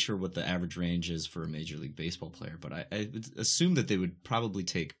exactly sure what the average range is for a Major League Baseball player, but I would assume that they would probably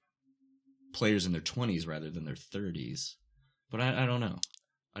take players in their 20s rather than their 30s. But I don't know.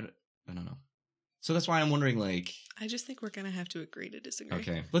 I don't know. So that's why I'm wondering, like... I just think we're going to have to agree to disagree.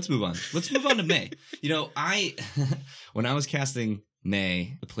 Okay, let's move on. Let's move on to May. When I was casting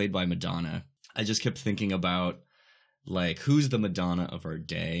May, played by Madonna, I just kept thinking about, like, who's the Madonna of our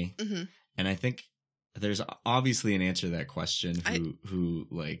day? Mm-hmm. And I think there's obviously an answer to that question who,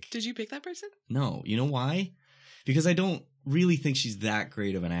 like... Did you pick that person? No. You know why? Because I don't really think she's that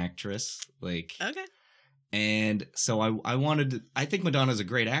great of an actress. Like... Okay. And so I think Madonna's a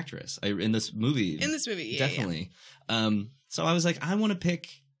great actress in this movie. Yeah. Definitely. Yeah. So I was like, I want to pick...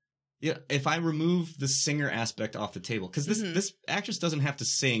 Yeah, if I remove the singer aspect off the table, because this actress doesn't have to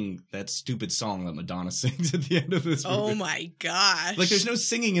sing that stupid song that Madonna sings at the end of this movie. Oh my gosh. Like, there's no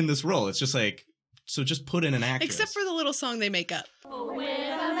singing in this role. It's just like, so just put in an actress. Except for the little song they make up. We're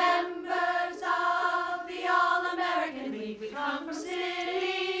the members of the All-American League. We come from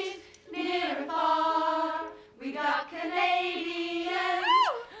cities near and far. We got Canadians,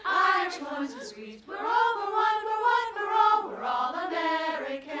 Irish ones and Swedes. We're all for one, we're all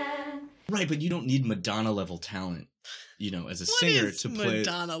American. Right, but you don't need Madonna level talent, as a singer to play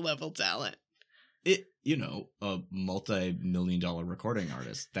Madonna level talent. A multi-million-dollar recording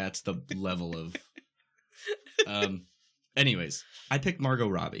artist. That's the level of. Anyways, I picked Margot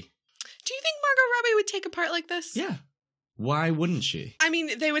Robbie. Do you think Margot Robbie would take a part like this? Yeah. Why wouldn't she? I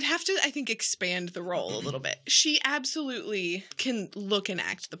mean, they would have to, I think, expand the role a little bit. She absolutely can look and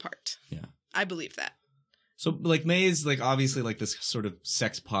act the part. Yeah. I believe that. So, like, May is, like, obviously, like, this sort of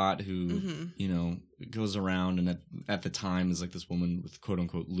sex pot who, goes around and at the time is, like, this woman with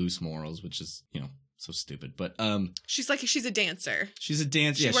quote-unquote loose morals, which is, so stupid. But, she's a dancer. She's a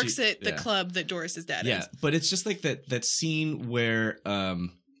dancer. She works at the club that Doris's dad is. Yeah, but it's just, like, that scene where,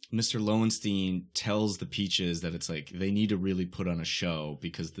 Mr. Lowenstein tells the Peaches that it's like they need to really put on a show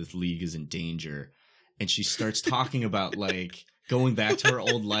because this league is in danger. And she starts talking about like going back to her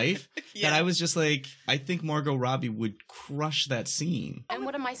old life. Yeah. And I was just like, I think Margot Robbie would crush that scene. And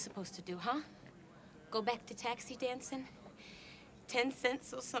what am I supposed to do, huh? Go back to taxi dancing? 10 cents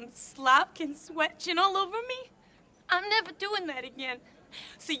so some slop can sweat all over me? I'm never doing that again.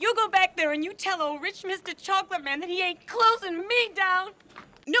 So you go back there and you tell old rich Mr. Chocolate Man that he ain't closing me down.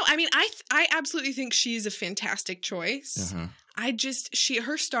 No, I mean, I absolutely think she's a fantastic choice. Uh-huh.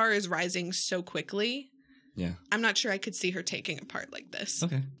 Her star is rising so quickly. Yeah. I'm not sure I could see her taking a part like this.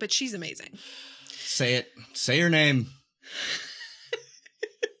 Okay. But she's amazing. Say it. Say her name.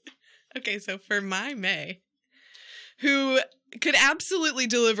 Okay, so for my May, who could absolutely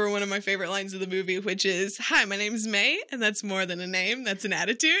deliver one of my favorite lines of the movie, which is, "Hi, my name's May, and that's more than a name, that's an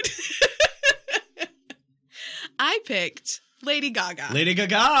attitude." I picked Lady Gaga. Lady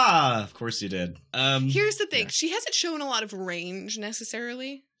Gaga! Of course you did. Here's the thing. She hasn't shown a lot of range,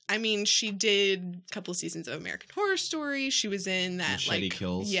 necessarily. I mean, she did a couple of seasons of American Horror Story. She was in that, Machete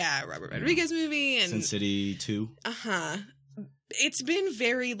Kills. Yeah, Robert Rodriguez movie. And Sin City 2. Uh-huh. It's been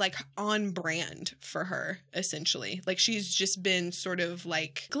very, like, on brand for her, essentially. Like, she's just been sort of,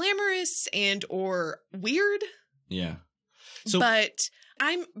 like, glamorous and or weird. Yeah. But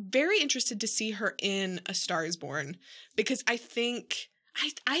I'm very interested to see her in A Star Is Born because I think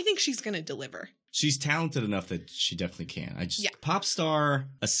she's going to deliver. She's talented enough that she definitely can. Pop star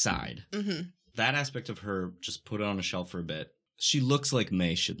aside, that aspect of her, just put it on a shelf for a bit. She looks like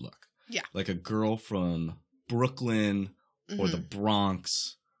May should look. Yeah. Like a girl from Brooklyn or the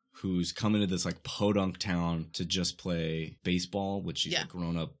Bronx who's come into this like podunk town to just play baseball, which she's like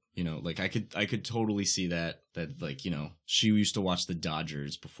grown up, you know, like I could totally see that like, you know, she used to watch the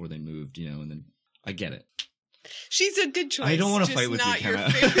Dodgers before they moved, you know, and then I get it. She's a good choice. I don't want to fight with you,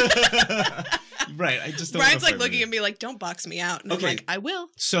 Kenna. Right, I just don't. Brian's like looking at me like, "Don't box me out." And I'm like, "I will."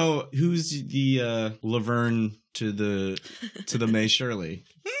 So, who's the Laverne to the May Shirley?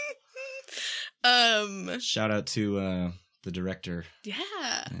 Shout out to the director.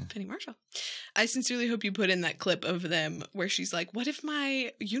 Yeah, Penny Marshall. I sincerely hope you put in that clip of them where she's like, "What if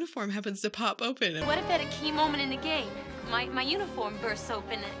my uniform happens to pop open?" What if at a key moment in the game, my uniform bursts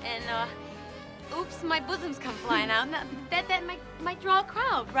open and oops, my bosoms come flying out. Now, that might draw a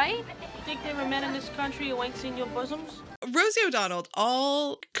crowd, right? You think there are men in this country who ain't seen your bosoms? Rosie O'Donnell,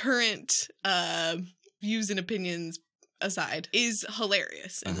 all current views and opinions aside, is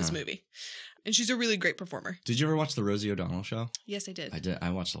hilarious in this movie. And she's a really great performer. Did you ever watch the Rosie O'Donnell show? Yes, I did. I did. I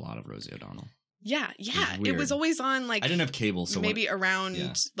watched a lot of Rosie O'Donnell. Yeah. It was always on, like... I didn't have cable, so... Maybe around,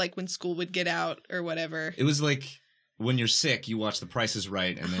 like, when school would get out or whatever. It was like... When you're sick, you watch The Price is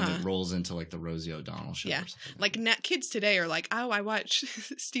Right, and then it rolls into, like, the Rosie O'Donnell show. Yeah. Like, kids today are like, "Oh, I watch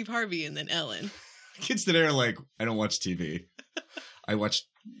Steve Harvey and then Ellen." Kids today are like, "I don't watch TV. I watch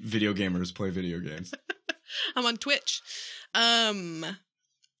video gamers play video games." I'm on Twitch.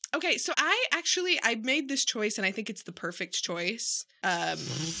 Okay, so I made this choice, and I think it's the perfect choice.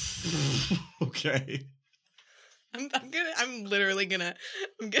 Okay. I'm gonna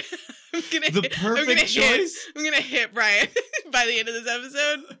hit Brian by the end of this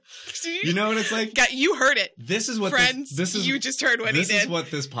episode. You know what it's like? You heard it. This is what you just heard what he did. This is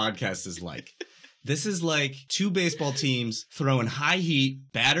what this podcast is like. This is like two baseball teams throwing high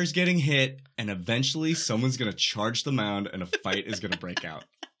heat, batters getting hit, and eventually someone's gonna charge the mound and a fight is gonna break out.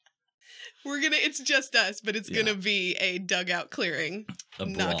 It's just us, but it's gonna be a dugout clearing,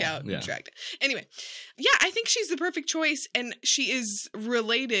 knockout, drag. Anyway, I think she's the perfect choice, and she is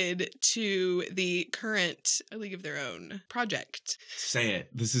related to the current A League of Their Own project. Say it.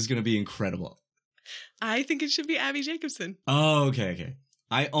 This is gonna be incredible. I think it should be Abby Jacobson. Oh, okay.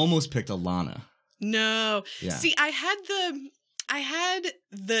 I almost picked Alana. No. Yeah. See, I had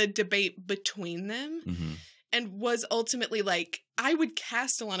the debate between them and was ultimately like, I would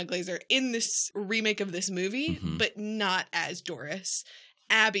cast Alana Glazer in this remake of this movie, but not as Doris.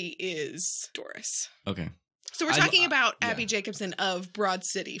 Abby is Doris. Okay. So we're talking about Abby Jacobson of Broad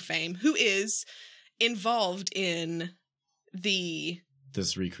City fame, who is involved in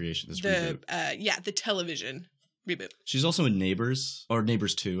this recreation, reboot. The television reboot. She's also in Neighbors, or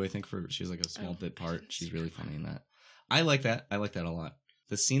Neighbors 2, I think. She's like a small bit part. She's really funny in that. I like that. I like that a lot.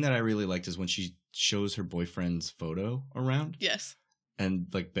 The scene that I really liked is when she shows her boyfriend's photo around. Yes. And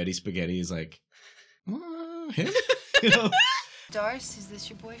like Betty Spaghetti is like, him? You know? Doris, is this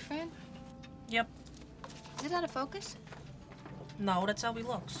your boyfriend? Yep. Is it out of focus? No, that's how he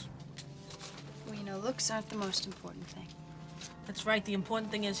looks. Well, you know, looks aren't the most important thing. That's right. The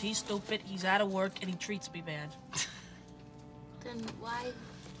important thing is he's stupid, he's out of work, and he treats me bad. Then why?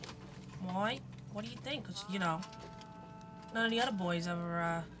 Why? What do you think? 'Cause, you know, none of the other boys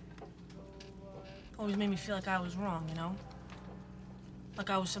ever, always made me feel like I was wrong, you know?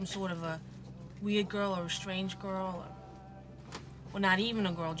 Like I was some sort of a weird girl or a strange girl, or not even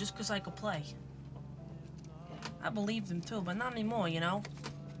a girl, just 'cause I could play. I believed them too, but not anymore, you know?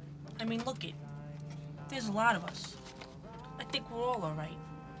 I mean, look it. There's a lot of us. Like, think we're all all right.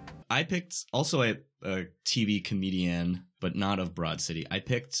 I picked also a TV comedian, but not of Broad City. I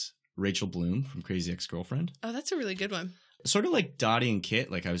picked Rachel Bloom from Crazy Ex-Girlfriend. Oh, that's a really good one. Sort of like Dottie and Kit.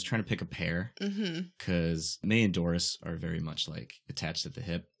 Like I was trying to pick a pair because May and Doris are very much like attached at the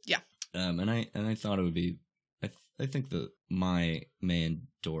hip. Yeah. And I thought it would be. I think that my May and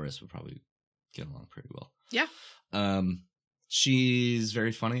Doris would probably get along pretty well. Yeah. She's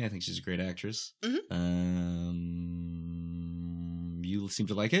very funny. I think she's a great actress. Mm-hmm. You seem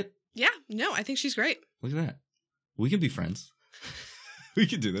to like it. Yeah. No, I think she's great. Look at that. We can be friends. We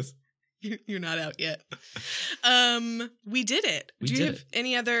can do this. You're not out yet. We did it. We do you did have it.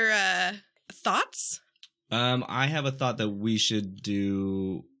 any other thoughts? I have a thought that we should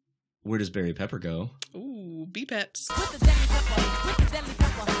do. Where does Barry Pepper go? Ooh, B-Peps.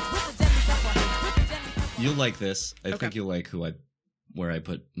 You'll like this. I Okay. think you'll like where I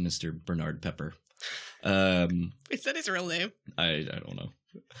put Mr. Bernard Pepper. Is that his real name? I don't know.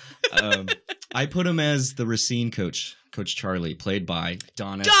 I put him as the Racine coach, Coach Charlie, played by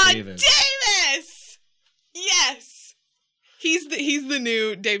Don S. Davis. Davis! Yes! He's the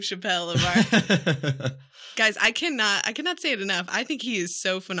new Dave Chappelle of our... Guys, I cannot say it enough. I think he is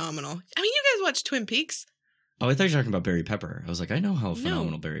so phenomenal. I mean, you guys watch Twin Peaks. Oh, I thought you were talking about Barry Pepper. I was like, I know how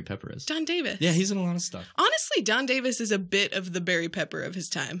phenomenal Barry Pepper is. Don Davis. Yeah, he's in a lot of stuff. Honestly, Don Davis is a bit of the Barry Pepper of his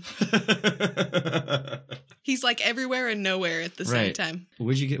time. He's like everywhere and nowhere at the same time.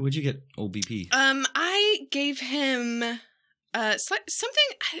 What'd you get, old BP? I gave him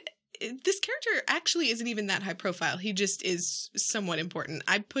something. This character actually isn't even that high profile. He just is somewhat important.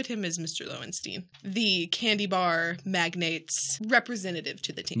 I put him as Mr. Lowenstein, the candy bar magnate's representative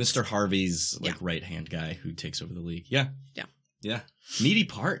to the team. Mr. Harvey's right-hand guy who takes over the league. Yeah. Yeah. Yeah. Needed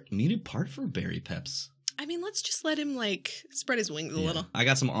part for Barry Peps. I mean, let's just let him spread his wings a little. I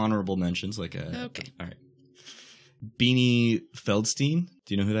got some honorable mentions. Okay. All right. Beanie Feldstein.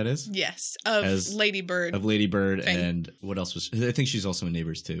 Do you know who that is? Yes, of Lady Bird. Of Lady Bird, fame. and what else was? I think she's also in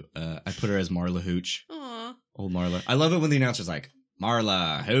Neighbors too. I put her as Marla Hooch. Aw. Old Marla. I love it when the announcer's like,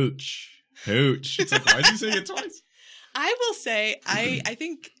 Marla Hooch, Hooch. It's like, why is he saying it twice? I will say, I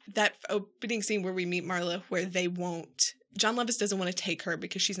think that opening scene where we meet Marla, where John Lovitz doesn't want to take her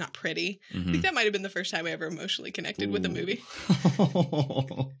because she's not pretty. I think that might have been the first time I ever emotionally connected with a movie.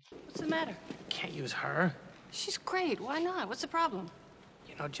 What's the matter? Can't use her. She's great. Why not? What's the problem?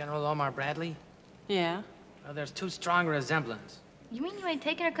 You know General Omar Bradley? Yeah. Well, there's too strong a resemblance. You mean you ain't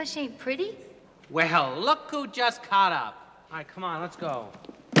taking her because she ain't pretty? Well, look who just caught up. All right, come on, let's go.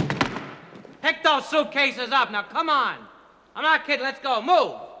 Pick those suitcases up. Now, come on. I'm not kidding. Let's go.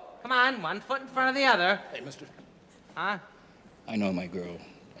 Move. Come on, one foot in front of the other. Hey, mister. Huh? I know my girl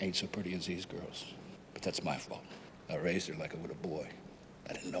ain't so pretty as these girls, but that's my fault. I raised her like I would a boy.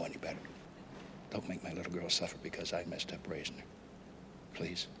 I didn't know any better. Don't make my little girl suffer because I messed up raising her.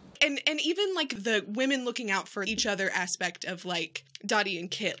 Please. And even the women looking out for each other aspect of Dottie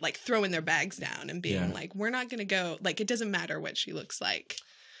and Kit throwing their bags down and being we're not gonna go, it doesn't matter what she looks like.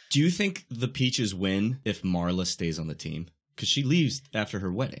 Do you think the Peaches win if Marla stays on the team? Because she leaves after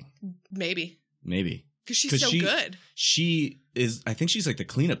her wedding. Maybe. Because she's so good. She is, I think she's the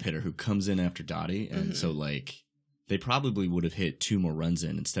cleanup hitter who comes in after Dottie. And so they probably would have hit 2 more runs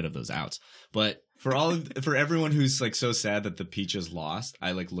in instead of those outs. But for everyone who's so sad that the Peaches lost,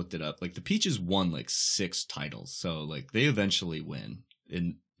 I looked it up. The Peaches won 6 titles. So they eventually win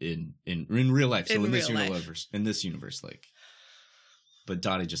in real life. So in this universe, but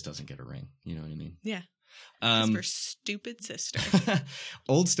Dottie just doesn't get a ring. You know what I mean? Yeah. Because of her stupid sister.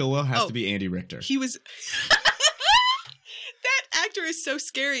 Old Stillwell has to be Andy Richter. He was... That actor is so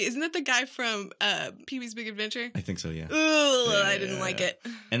scary. Isn't that the guy from Pee-wee's Big Adventure? I think so, yeah. I didn't like it.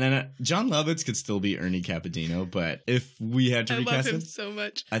 And then John Lovitz could still be Ernie Capadino, but if we had to recast him... I love him so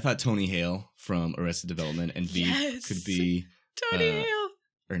much. I thought Tony Hale from Arrested Development and Veep could be... Tony Hale.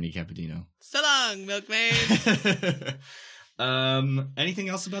 Ernie Capadino. So long, milkmaid. Anything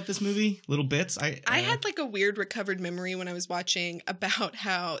else about this movie? Little bits? I had a weird recovered memory when I was watching about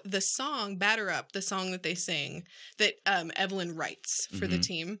how the song Batter Up, the song that they sing, that Evelyn writes for the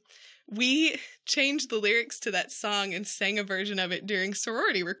team, we changed the lyrics to that song and sang a version of it during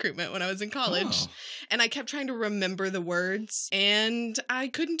sorority recruitment when I was in college. And I kept trying to remember the words and I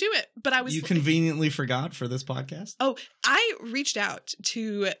couldn't do it. But I was... You conveniently forgot for this podcast? Oh, I reached out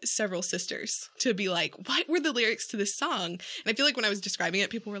to several sisters to be like, what were the lyrics to this song? And I feel like when I was describing it,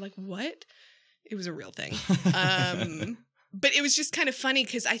 people were like, what? It was a real thing. But it was just kind of funny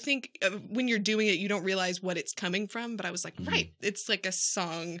because I think when you're doing it, you don't realize what it's coming from. But I was like, right, it's a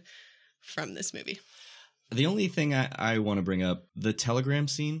song from this movie. The only thing I want to bring up, the telegram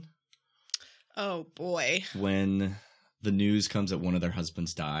scene. Oh, boy. When the news comes that one of their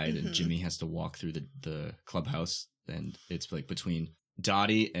husbands died, and Jimmy has to walk through the clubhouse, and it's like between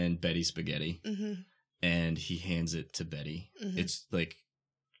Dottie and Betty Spaghetti, and he hands it to Betty. It's like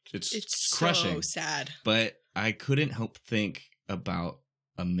it's crushing, so sad. But I couldn't help think about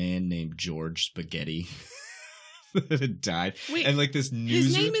a man named George Spaghetti that had died. Wait, and like this news.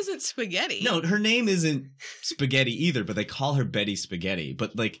 His name isn't Spaghetti. No, her name isn't Spaghetti either, but they call her Betty Spaghetti.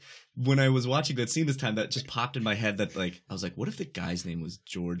 But like when I was watching that scene this time, that just popped in my head that like I was like, what if the guy's name was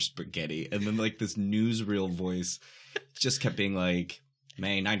George Spaghetti? And then like this newsreel voice just kept being like,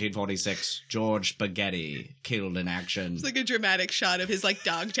 May 1946, George Spaghetti killed in action. It's like a dramatic shot of his like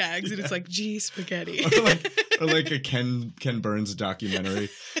dog tags, and it's like, gee, Spaghetti. or like a Ken Burns documentary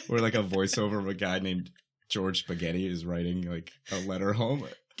where like a voiceover of a guy named George Spaghetti is writing like a letter home.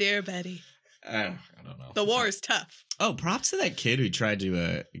 Dear Betty. I don't know. The war is tough. Oh, props to that kid who tried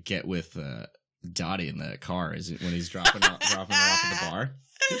to get with Dottie in the car when he's dropping her off at the bar.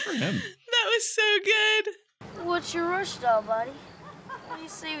 Good for him. That was so good. What's your rush, doll, buddy? What do you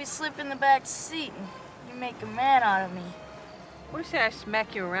say we slip in the back seat and you make a man out of me? What do you say I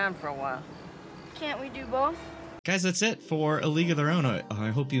smack you around for a while? Can't we do both? Guys, that's it for A League of Their Own. I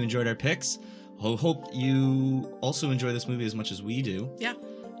hope you enjoyed our picks. I hope you also enjoy this movie as much as we do. Yeah.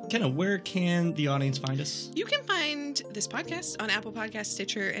 Kenna, where can the audience find us? You can find this podcast on Apple Podcasts,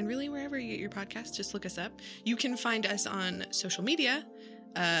 Stitcher, and really wherever you get your podcasts. Just look us up. You can find us on social media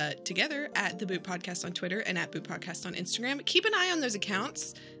together at The Boot Podcast on Twitter and at Boot Podcast on Instagram. Keep an eye on those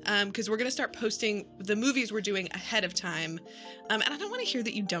accounts because we're going to start posting the movies we're doing ahead of time. And I don't want to hear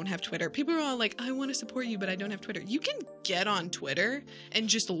that you don't have Twitter. People are all like, I want to support you, but I don't have Twitter. You can get on Twitter and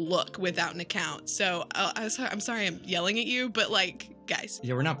just look without an account. So I'm sorry I'm yelling at you, but like, guys.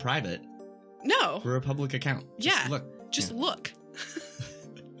 Yeah, we're not private. No. We're a public account. Just look. Just look.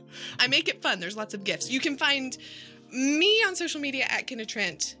 I make it fun. There's lots of gifts. You can find me on social media at Kenna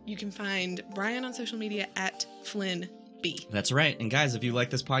Trent. You can find Brian on social media at Flynn B. That's right. And guys, if you like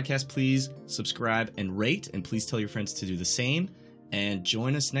this podcast, please subscribe and rate, and please tell your friends to do the same. And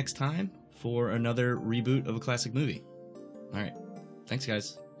join us next time for another reboot of a classic movie. All right. Thanks,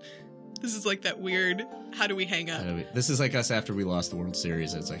 guys. This is like that weird, how do we hang up? This is like us after we lost the World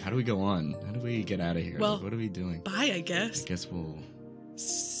Series. It's like, how do we go on? How do we get out of here? Well, like, what are we doing? Bye, I guess. I guess we'll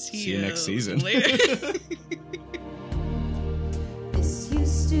see you next season. Later. This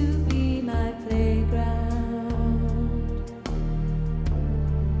used to be my playground.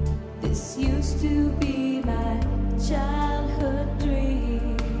 This used to be my childhood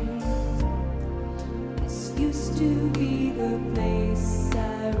dream. This used to be the place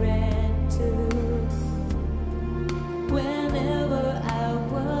I ran to whenever I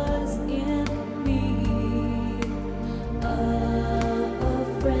was in need of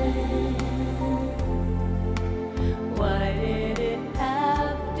a friend. Why did it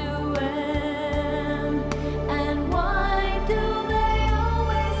have to end? And why do they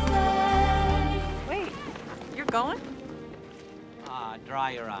always say, Wait, you're going?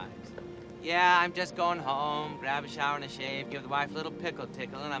 Dry your eyes. Yeah, I'm just going home, grab a shower and a shave, give the wife a little pickle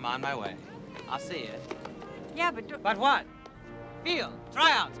tickle, and I'm on my way. I'll see you. Yeah, but... But what? Field,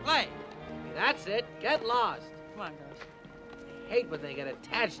 tryouts, play. That's it. Get lost. Come on, guys. I hate when they get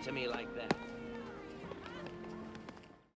attached to me like that.